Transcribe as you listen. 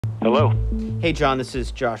Hello. Hey, John, this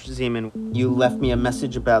is Joshua Zeman. You left me a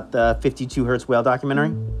message about the 52 Hertz Whale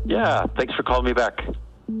documentary? Yeah, thanks for calling me back.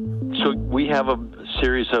 So we have a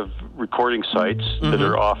series of recording sites that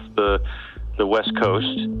are off the West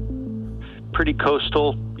Coast, pretty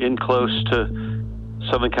coastal, in close to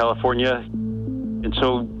Southern California. And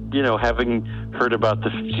so, you know, having heard about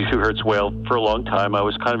the 52 Hertz Whale for a long time, I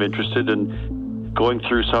was kind of interested in going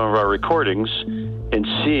through some of our recordings and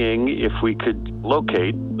seeing if we could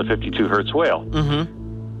locate the 52 Hertz Whale.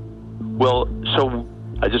 Well, so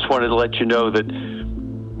I just wanted to let you know that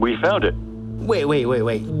we found it. Wait.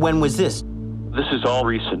 When was this? This is all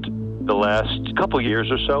recent, the last couple years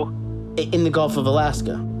or so. In the Gulf of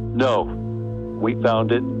Alaska? No, we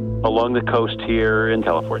found it along the coast here in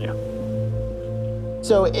California.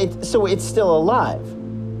 So it's still alive?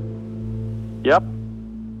 Yep,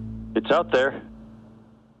 it's out there.